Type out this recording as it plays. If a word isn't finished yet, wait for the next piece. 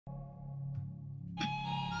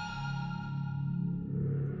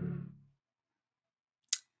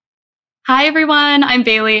Hi, everyone. I'm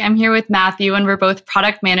Bailey. I'm here with Matthew, and we're both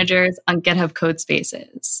product managers on GitHub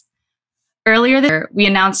Codespaces. Earlier this year, we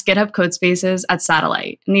announced GitHub Codespaces at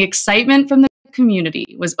Satellite, and the excitement from the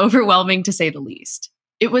community was overwhelming, to say the least.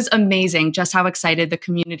 It was amazing just how excited the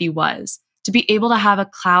community was to be able to have a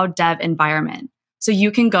cloud dev environment, so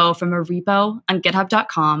you can go from a repo on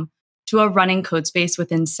github.com to a running Codespace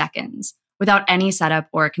within seconds without any setup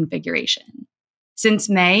or configuration. Since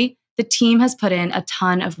May, the team has put in a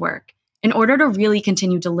ton of work in order to really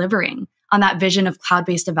continue delivering on that vision of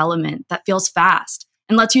cloud-based development that feels fast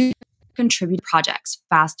and lets you contribute to projects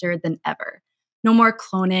faster than ever. No more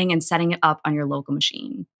cloning and setting it up on your local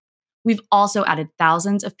machine. We've also added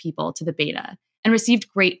thousands of people to the beta and received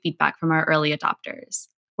great feedback from our early adopters.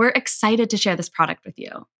 We're excited to share this product with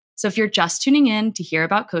you. So if you're just tuning in to hear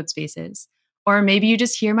about Codespaces, or maybe you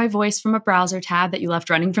just hear my voice from a browser tab that you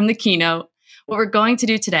left running from the keynote, what we're going to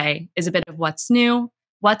do today is a bit of what's new,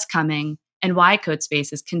 what's coming, and why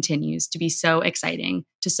Codespaces continues to be so exciting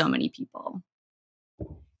to so many people.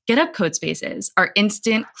 GitHub Codespaces are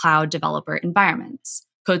instant cloud developer environments.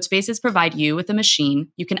 Codespaces provide you with a machine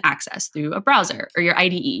you can access through a browser or your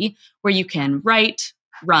IDE, where you can write,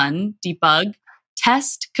 run, debug,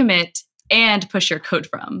 test, commit, and push your code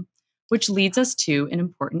from, which leads us to an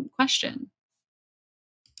important question.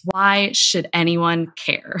 Why should anyone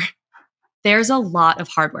care? There's a lot of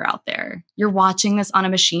hardware out there. You're watching this on a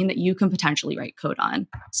machine that you can potentially write code on.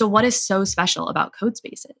 So what is so special about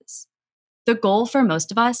Codespaces? The goal for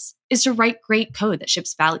most of us is to write great code that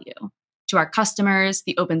ships value to our customers,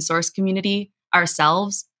 the open source community,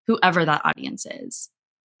 ourselves, whoever that audience is.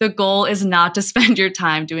 The goal is not to spend your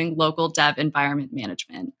time doing local dev environment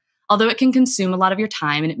management, although it can consume a lot of your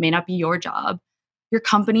time and it may not be your job. Your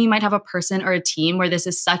company might have a person or a team where this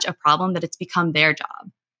is such a problem that it's become their job.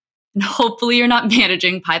 And hopefully you're not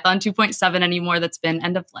managing Python 2.7 anymore that's been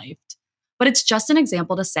end of life. But it's just an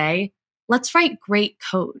example to say, let's write great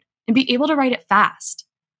code and be able to write it fast.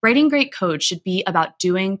 Writing great code should be about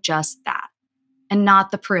doing just that, and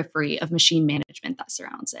not the periphery of machine management that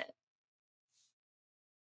surrounds it.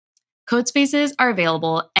 Codespaces are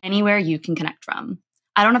available anywhere you can connect from.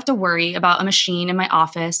 I don't have to worry about a machine in my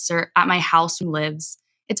office or at my house who lives.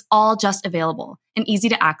 It's all just available and easy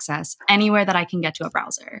to access anywhere that I can get to a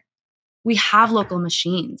browser. We have local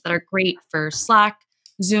machines that are great for Slack,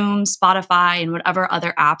 Zoom, Spotify, and whatever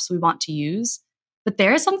other apps we want to use. But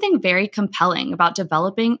there is something very compelling about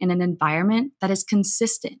developing in an environment that is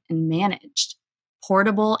consistent and managed,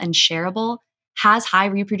 portable and shareable, has high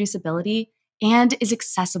reproducibility, and is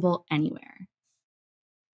accessible anywhere.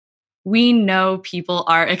 We know people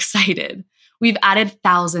are excited. We've added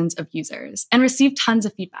thousands of users and received tons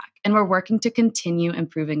of feedback, and we're working to continue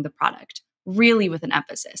improving the product, really with an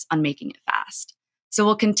emphasis on making it fast. So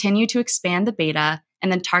we'll continue to expand the beta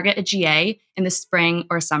and then target a GA in the spring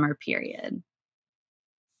or summer period.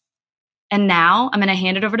 And now I'm going to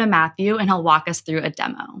hand it over to Matthew, and he'll walk us through a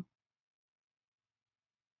demo.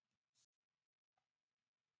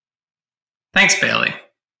 Thanks, Bailey.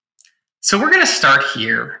 So we're going to start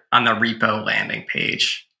here on the repo landing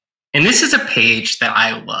page. And this is a page that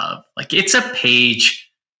I love. It's a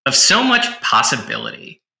page of so much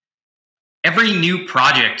possibility. Every new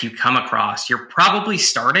project you come across, you're probably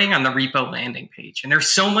starting on the repo landing page. And there's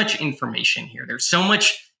so much information here. There's so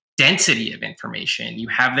much density of information. You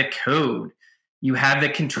have the code, you have the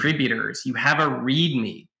contributors, you have a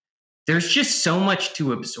README. There's just so much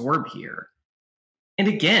to absorb here. And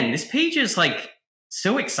again, this page is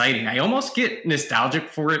so exciting. I almost get nostalgic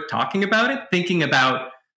for it talking about it, thinking about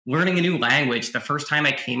learning a new language the first time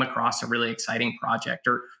I came across a really exciting project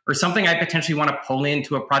or something I potentially want to pull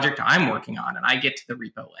into a project I'm working on, and I get to the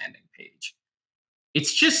repo landing page.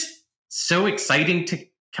 It's just so exciting to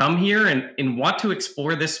come here and want to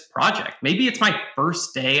explore this project. Maybe it's my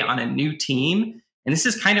first day on a new team, and this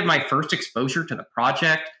is kind of my first exposure to the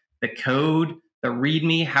project, the code, the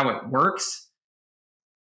README, how it works.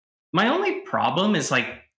 My only problem is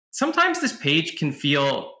sometimes this page can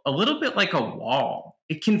feel a little bit like a wall.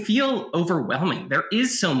 It can feel overwhelming. There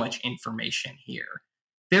is so much information here.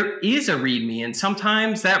 There is a README, and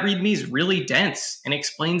sometimes that README is really dense and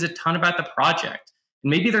explains a ton about the project.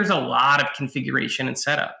 And maybe there's a lot of configuration and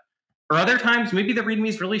setup. Or other times, maybe the README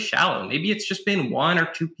is really shallow. Maybe it's just been one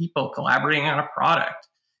or two people collaborating on a product,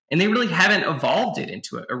 and they really haven't evolved it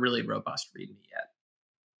into a really robust README yet.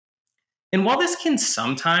 And while this can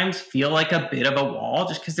sometimes feel like a bit of a wall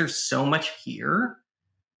just because there's so much here,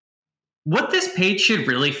 what this page should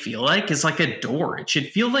really feel like is like a door. It should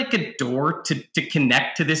feel like a door to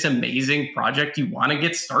connect to this amazing project you want to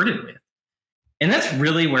get started with. And that's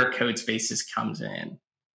really where Codespaces comes in.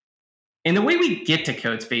 And the way we get to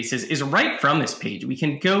Codespaces is right from this page. We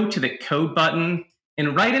can go to the code button,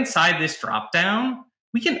 and right inside this dropdown,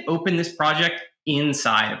 we can open this project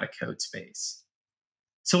inside of a Codespace.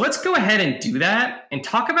 So let's go ahead and do that and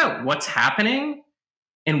talk about what's happening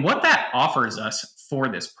and what that offers us for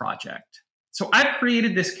this project. So I've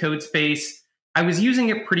created this Codespace. I was using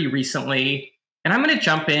it pretty recently, and I'm going to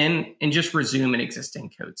jump in and just resume an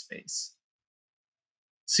existing Codespace.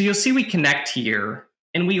 So you'll see we connect here,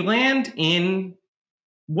 and we land in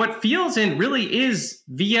what feels and really is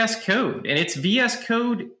VS Code, and it's VS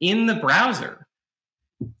Code in the browser.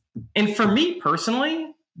 And for me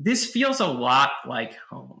personally, this feels a lot like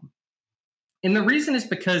home. And the reason is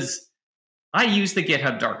because I use the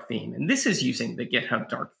GitHub Dark theme, and this is using the GitHub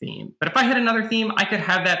Dark theme. But if I had another theme, I could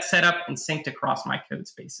have that set up and synced across my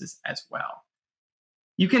Codespaces as well.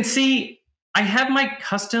 You can see I have my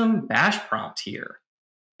custom bash prompt here,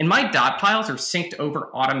 and my dot files are synced over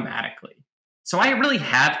automatically. So I really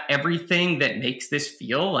have everything that makes this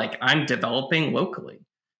feel like I'm developing locally.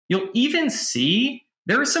 You'll even see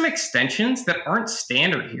there are some extensions that aren't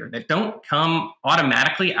standard here, that don't come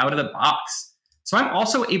automatically out of the box. So I'm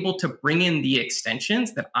also able to bring in the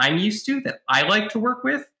extensions that I'm used to, that I like to work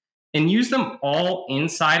with, and use them all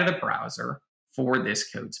inside of the browser for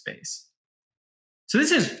this Codespace. So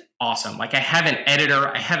this is awesome. Like I have an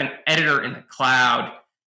editor in the cloud.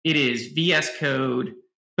 It is VS Code,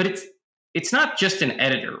 but it's not just an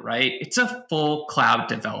editor, right? It's a full cloud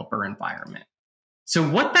developer environment. So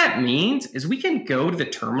what that means is we can go to the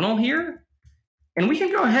terminal here, and we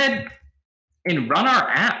can go ahead and run our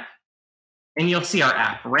app. And you'll see our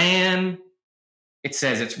app ran. It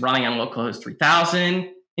says it's running on localhost 3000.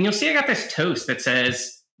 And you'll see I got this toast that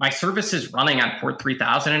says my service is running on port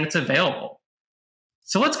 3000 and it's available.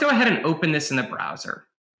 So let's go ahead and open this in the browser.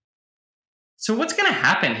 So what's going to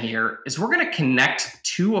happen here is we're going to connect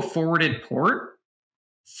to a forwarded port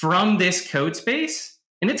from this Codespace,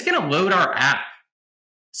 and it's going to load our app.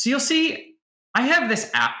 So you'll see I have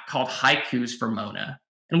this app called Haikus for Mona.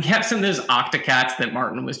 And we have some of those octocats that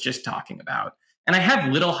Martin was just talking about. And I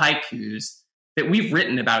have little haikus that we've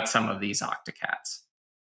written about some of these octocats.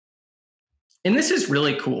 And this is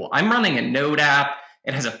really cool. I'm running a Node app.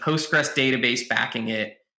 It has a Postgres database backing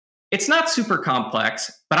it. It's not super complex,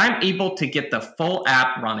 but I'm able to get the full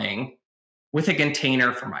app running with a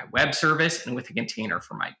container for my web service and with a container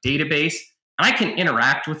for my database. And I can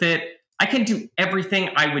interact with it. I can do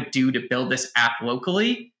everything I would do to build this app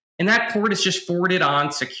locally. And that port is just forwarded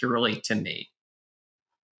on securely to me.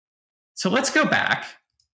 So let's go back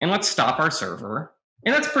and let's stop our server.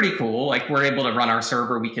 And that's pretty cool. Like we're able to run our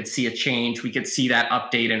server. We could see a change. We could see that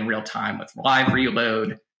update in real time with live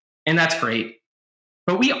reload. And that's great.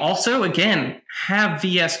 But we also, again, have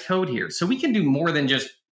VS Code here. So we can do more than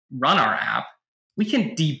just run our app. We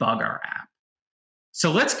can debug our app.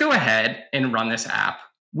 So let's go ahead and run this app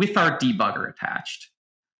with our debugger attached.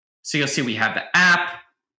 So you'll see we have the app.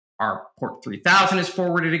 Our port 3000 is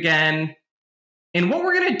forwarded again. And what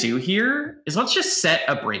we're going to do here is let's just set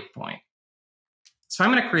a breakpoint. So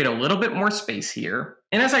I'm going to create a little bit more space here.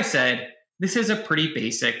 And as I said, this is a pretty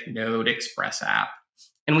basic Node Express app.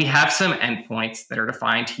 And we have some endpoints that are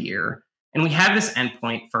defined here. And we have this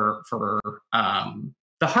endpoint for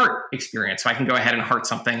the heart experience. So I can go ahead and heart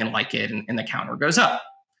something and like it, and the counter goes up.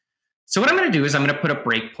 So what I'm going to do is I'm going to put a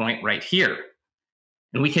breakpoint right here.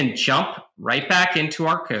 And we can jump right back into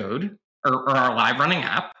our code or our live running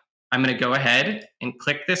app. I'm going to go ahead and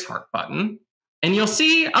click this heart button. And you'll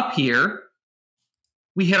see up here,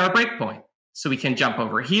 we hit our breakpoint. So we can jump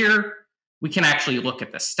over here. We can actually look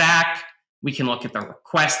at the stack. We can look at the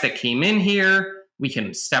request that came in here. We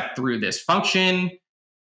can step through this function.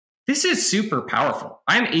 This is super powerful.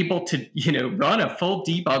 I'm able to, run a full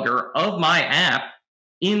debugger of my app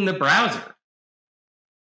in the browser.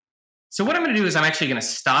 So what I'm going to do is I'm actually going to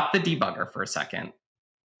stop the debugger for a second.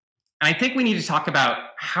 And I think we need to talk about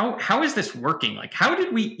how is this working? Like, how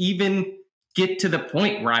did we even get to the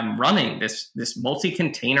point where I'm running this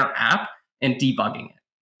multi-container app and debugging it?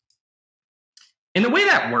 And the way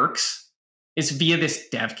that works is via this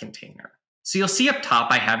dev container. So you'll see up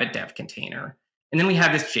top, I have a dev container, and then we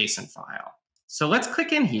have this JSON file. So let's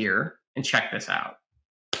click in here and check this out.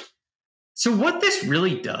 So what this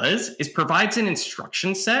really does is provides an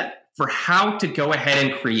instruction set for how to go ahead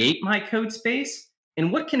and create my Codespace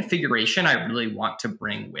and what configuration I really want to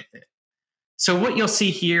bring with it. So what you'll see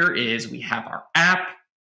here is we have our app,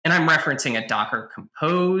 and I'm referencing a Docker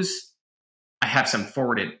Compose. I have some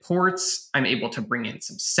forwarded ports. I'm able to bring in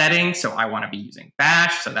some settings. So I want to be using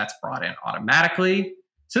Bash, so that's brought in automatically.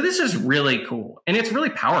 So this is really cool. And it's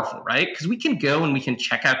really powerful, right? Because we can go and we can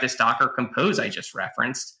check out this Docker Compose I just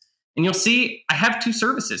referenced. And you'll see I have two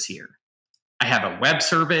services here. I have a web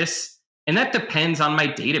service, and that depends on my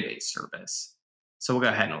database service. So we'll go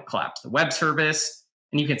ahead and we'll collapse the web service.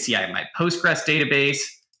 And you can see I have my Postgres database.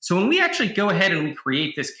 So when we actually go ahead and we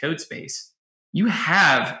create this code space, you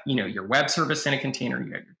have, your web service in a container,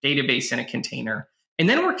 you have your database in a container, and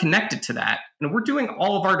then we're connected to that. And we're doing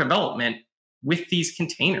all of our development with these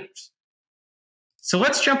containers. So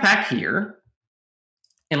let's jump back here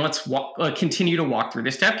and let's continue to walk through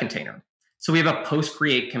this dev container. So we have a post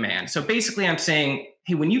create command. So basically I'm saying,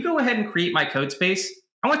 hey, when you go ahead and create my code space,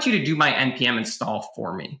 I want you to do my npm install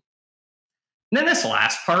for me. And then this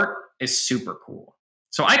last part is super cool.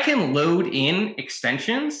 So I can load in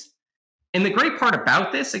extensions. And the great part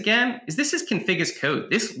about this, again, is this is config as code.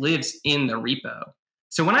 This lives in the repo.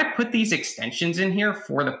 So when I put these extensions in here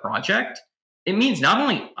for the project, it means not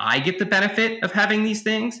only I get the benefit of having these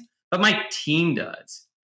things, but my team does.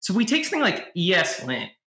 So we take something like ESLint,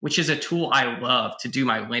 which is a tool I love to do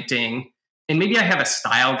my linting. And maybe I have a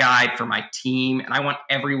style guide for my team, and I want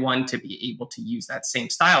everyone to be able to use that same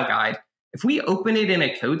style guide. If we open it in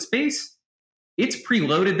a code space, it's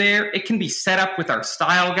preloaded there. It can be set up with our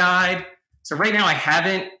style guide. So right now I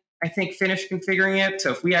haven't, finished configuring it.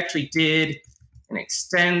 So if we actually did an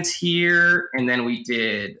extends here, and then we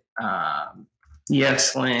did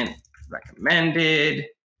ESLint recommended,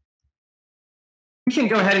 we can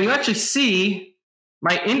go ahead and you actually see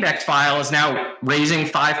my index file is now raising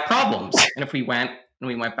 5 problems. And if we went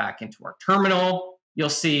back into our terminal, you'll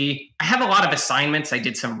see I have a lot of assignments. I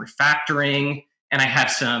did some refactoring, and I have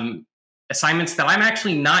some assignments that I'm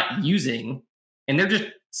actually not using, and they're just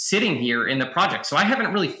sitting here in the project. So I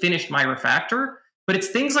haven't really finished my refactor, but it's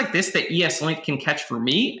things like this that ESLint can catch for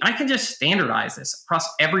me. And I can just standardize this across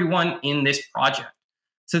everyone in this project.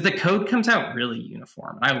 So the code comes out really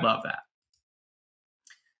uniform. And I love that.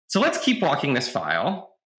 So let's keep walking this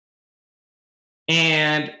file.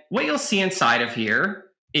 And what you'll see inside of here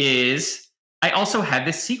is I also have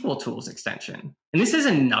this SQL Tools extension. And this is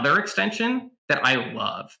another extension that I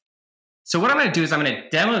love. So what I'm going to do is I'm going to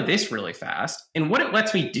demo this really fast. And what it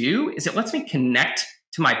lets me do is it lets me connect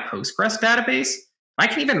to my Postgres database. I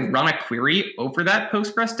can even run a query over that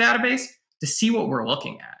Postgres database to see what we're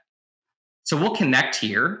looking at. So we'll connect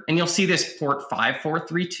here, and you'll see this port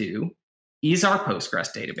 5432 is our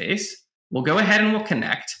Postgres database. We'll go ahead and we'll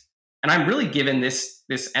connect. And I'm really given this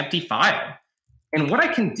empty file. And what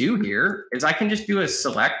I can do here is I can just do a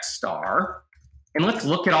select star, and let's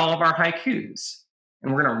look at all of our haikus.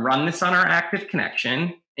 And we're going to run this on our active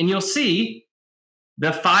connection. And you'll see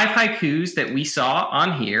the 5 haikus that we saw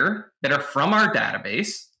on here that are from our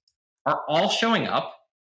database are all showing up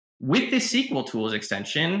with this SQL Tools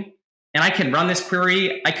extension. And I can run this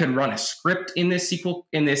query. I could run a script in this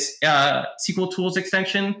SQL Tools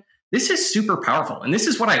extension. This is super powerful. And this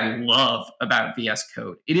is what I love about VS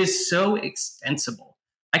Code. It is so extensible.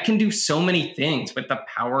 I can do so many things with the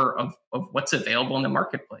power of what's available in the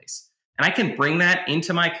marketplace. And I can bring that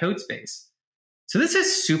into my code space. So this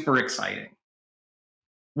is super exciting.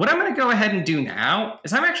 What I'm going to go ahead and do now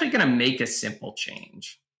is I'm actually going to make a simple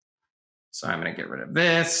change. So I'm going to get rid of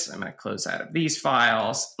this. I'm going to close out of these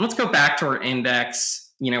files. Let's go back to our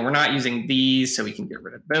index. We're not using these, so we can get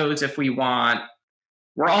rid of those if we want.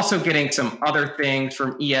 We're also getting some other things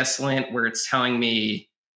from ESLint where it's telling me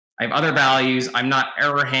I have other values. I'm not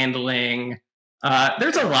error handling.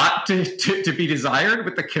 There's a lot to be desired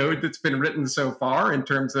with the code that's been written so far in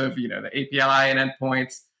terms of the API and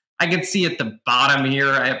endpoints. I can see at the bottom here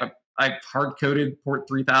I've hard coded port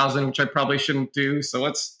 3000, which I probably shouldn't do. So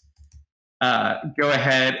let's go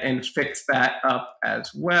ahead and fix that up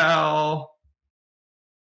as well.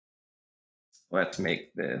 Let's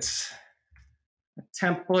make this a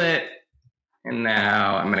template. And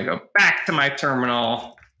now I'm going to go back to my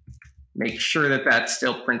terminal, make sure that that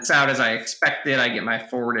still prints out as I expected. I get my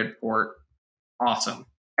forwarded port. Awesome.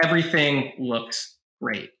 Everything looks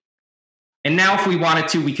great. And now if we wanted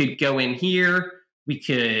to, we could go in here, we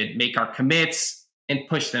could make our commits and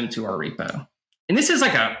push them to our repo. And this is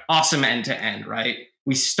like an awesome end-to-end, right?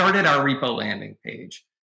 We started our repo landing page.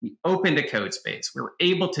 We opened a code space. We were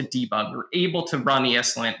able to debug. We were able to run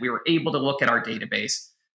ESLint. We were able to look at our database.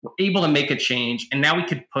 We're able to make a change. And now we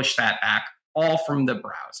could push that back all from the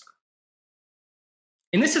browser.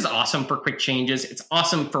 And this is awesome for quick changes. It's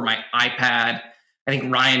awesome for my iPad. I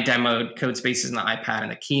think Ryan demoed Codespaces in the iPad in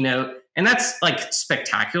the keynote. And that's like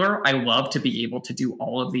spectacular. I love to be able to do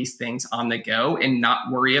all of these things on the go and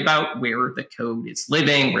not worry about where the code is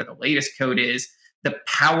living, where the latest code is. The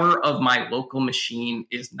power of my local machine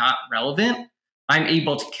is not relevant. I'm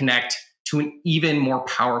able to connect to an even more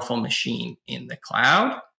powerful machine in the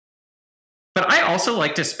cloud. But I also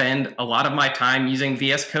like to spend a lot of my time using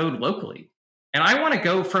VS Code locally. And I want to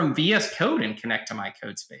go from VS Code and connect to my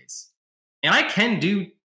Codespace. And I can do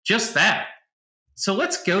just that. So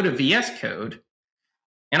let's go to VS Code.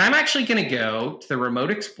 And I'm actually going to go to the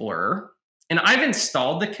Remote Explorer. And I've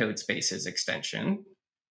installed the Codespaces extension.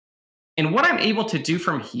 And what I'm able to do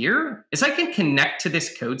from here is I can connect to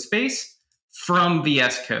this Codespace from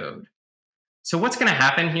VS Code. So what's going to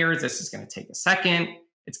happen here is this is going to take a second.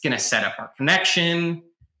 It's going to set up our connection.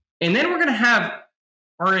 And then we're going to have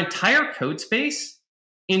our entire Codespace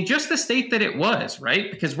in just the state that it was,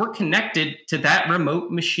 right? Because we're connected to that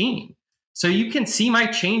remote machine. So you can see my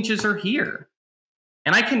changes are here.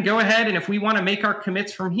 And I can go ahead, and if we want to make our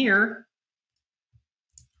commits from here,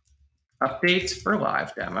 updates for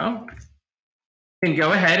live demo, can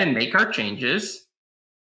go ahead and make our changes.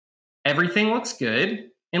 Everything looks good.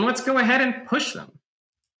 And let's go ahead and push them.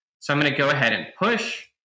 So I'm going to go ahead and push.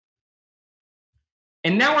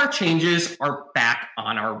 And now our changes are back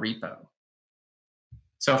on our repo.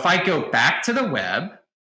 So if I go back to the web,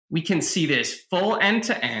 we can see this full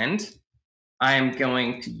end-to-end. I'm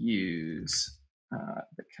going to use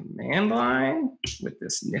the command line with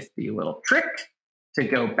this nifty little trick to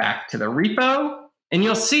go back to the repo. And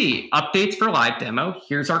you'll see updates for live demo.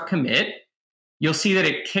 Here's our commit. You'll see that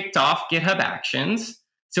it kicked off GitHub Actions.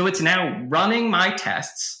 So it's now running my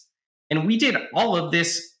tests. And we did all of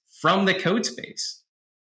this from the Codespace.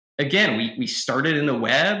 Again, we started in the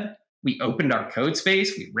web. We opened our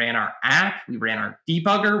Codespace. We ran our app. We ran our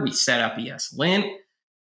debugger. We set up ESLint.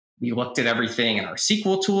 We looked at everything in our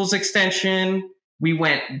SQL Tools extension. We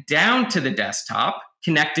went down to the desktop,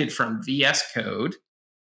 connected from VS Code.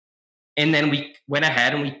 And then we went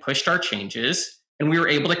ahead and we pushed our changes. And we were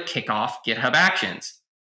able to kick off GitHub Actions.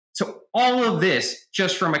 So all of this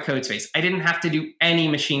just from a Codespace. I didn't have to do any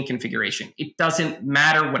machine configuration. It doesn't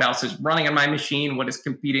matter what else is running on my machine, what is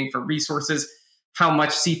competing for resources, how much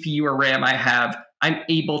CPU or RAM I have. I'm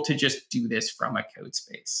able to just do this from a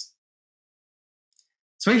Codespace.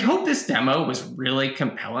 So I hope this demo was really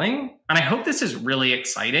compelling. And I hope this is really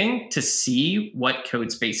exciting to see what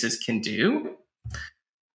Codespaces can do.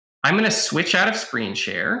 I'm going to switch out of screen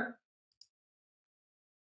share.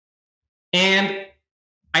 And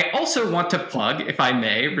I also want to plug, if I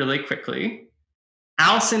may, really quickly.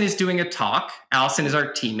 Allison is doing a talk. Allison is our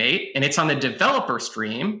teammate, and it's on the developer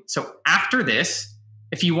stream. So after this,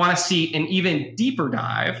 if you want to see an even deeper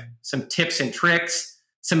dive, some tips and tricks,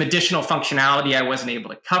 some additional functionality I wasn't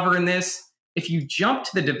able to cover in this, if you jump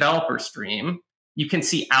to the developer stream, you can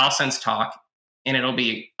see Allison's talk, and it'll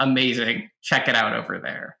be amazing. Check it out over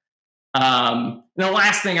there. The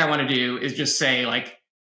last thing I want to do is just say,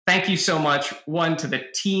 thank you so much, one, to the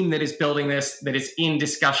team that is building this, that is in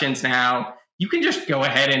discussions now. You can just go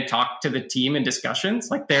ahead and talk to the team in discussions.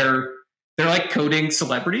 They're like coding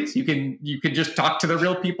celebrities. You can just talk to the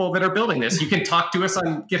real people that are building this. You can talk to us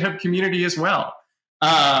on GitHub community as well.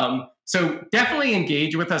 So definitely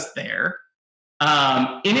engage with us there.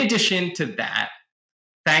 In addition to that,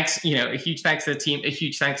 thanks, a huge thanks to the team, a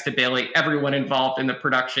huge thanks to Bailey, everyone involved in the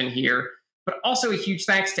production here, but also a huge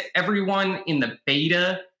thanks to everyone in the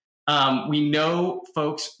beta. We know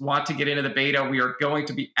folks want to get into the beta. We are going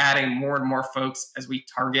to be adding more and more folks as we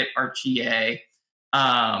target our GA.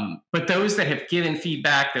 But those that have given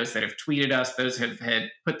feedback, those that have tweeted us, those that have had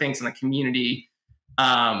put things in the community,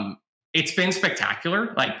 it's been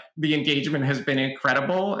spectacular. The engagement has been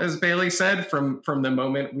incredible, as Bailey said, from the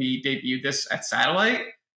moment we debuted this at Satellite.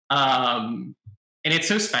 And it's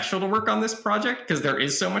so special to work on this project because there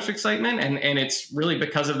is so much excitement. And it's really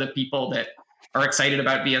because of the people that are excited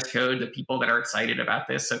about VS Code, the people that are excited about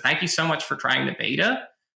this. So thank you so much for trying the beta.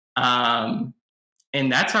 And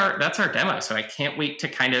that's our demo. So I can't wait to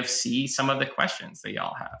kind of see some of the questions that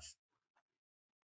y'all have.